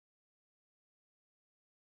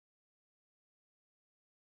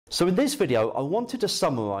So in this video, I wanted to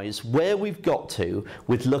summarise where we've got to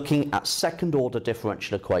with looking at second order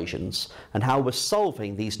differential equations and how we're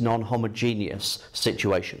solving these non-homogeneous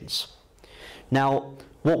situations. Now,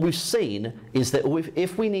 what we've seen is that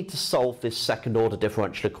if we need to solve this second order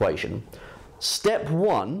differential equation, step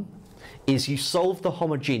one is you solve the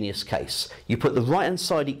homogeneous case. You put the right hand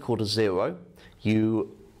side equal to 0,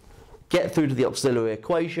 you get through to the auxiliary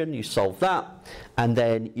equation, you solve that, and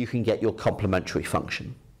then you can get your complementary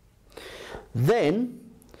function. Then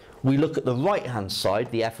we look at the right hand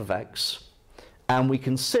side, the f of x, and we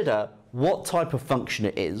consider what type of function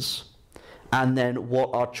it is and then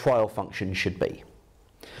what our trial function should be.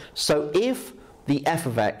 So if the f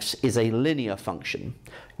of x is a linear function,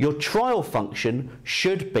 your trial function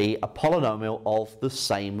should be a polynomial of the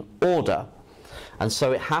same order. And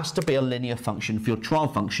so it has to be a linear function for your trial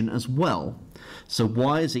function as well. So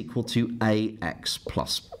y is equal to ax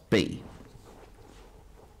plus b.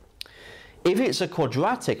 If it's a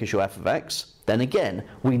quadratic as your f of x, then again,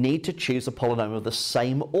 we need to choose a polynomial of the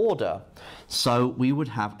same order. So we would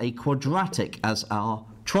have a quadratic as our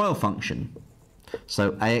trial function.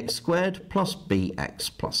 So ax squared plus bx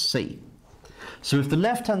plus c. So if the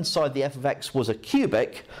left-hand side, the f of x, was a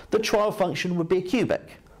cubic, the trial function would be a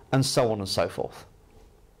cubic, and so on and so forth.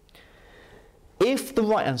 If the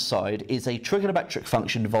right-hand side is a trigonometric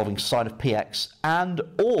function involving sine of px and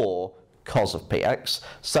or cos of px,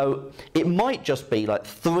 so it might just be like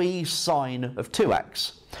 3 sine of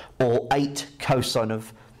 2x or 8 cosine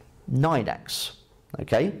of 9x,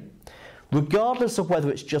 okay? Regardless of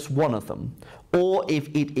whether it's just one of them or if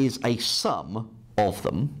it is a sum of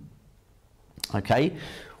them, okay,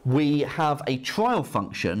 we have a trial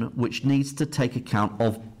function which needs to take account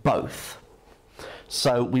of both.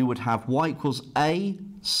 So we would have y equals a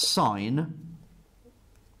sine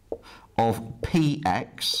of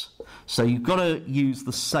px. So you've got to use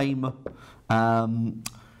the same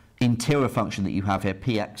interior function that you have here,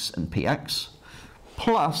 px and px,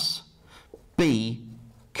 plus b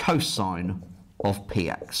cosine of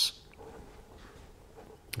px.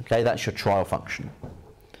 Okay, that's your trial function.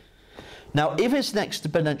 Now, if it's an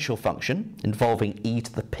exponential function involving e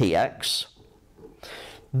to the px,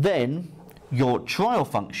 then your trial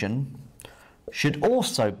function should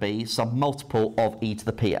also be some multiple of e to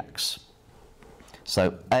the px.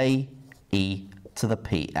 So a e to the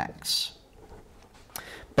px.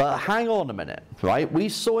 But hang on a minute, right? We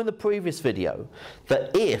saw in the previous video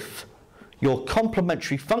that if your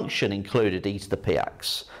complementary function included e to the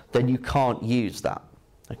px, then you can't use that,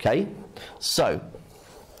 okay? So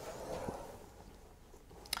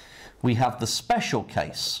we have the special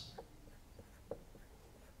case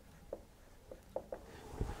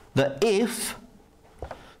that if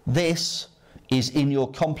this is in your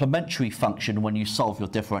complementary function when you solve your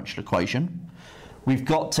differential equation, we've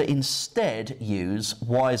got to instead use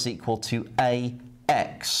y is equal to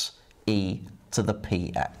ax e to the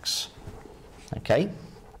px. Okay?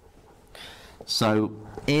 So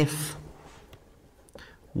if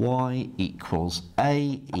y equals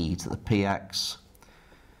a e to the px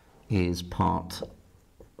is part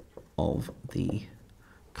of the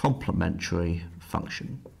complementary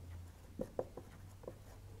function.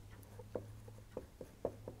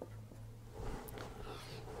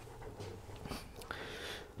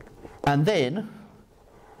 And then,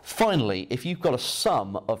 finally, if you've got a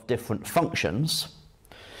sum of different functions,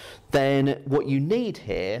 then what you need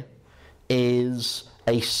here is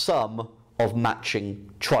a sum of matching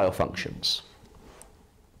trial functions.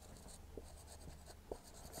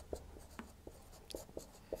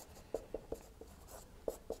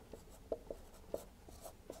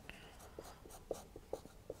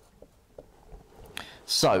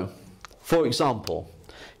 So, for example,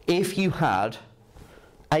 if you had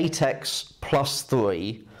 8x plus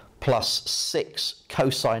 3 plus 6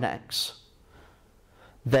 cosine x,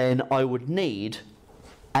 then I would need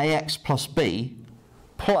ax plus b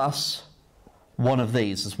plus one of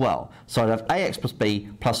these as well. So I'd have ax plus b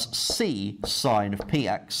plus c sine of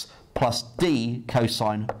px plus d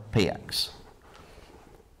cosine px.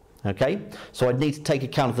 Okay, so I'd need to take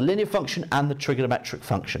account of the linear function and the trigonometric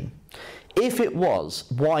function. If it was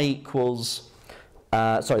y equals,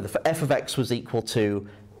 the f of x was equal to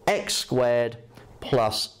x squared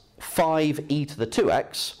plus 5e to the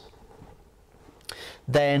 2x,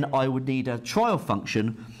 then I would need a trial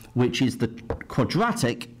function which is the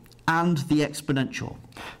quadratic and the exponential.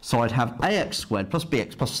 So I'd have ax squared plus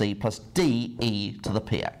bx plus c plus de to the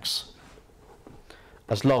px,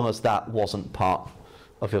 as long as that wasn't part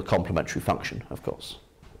of your complementary function, of course.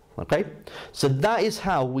 Okay, so that is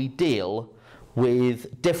how we deal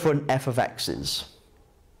with different f of x's.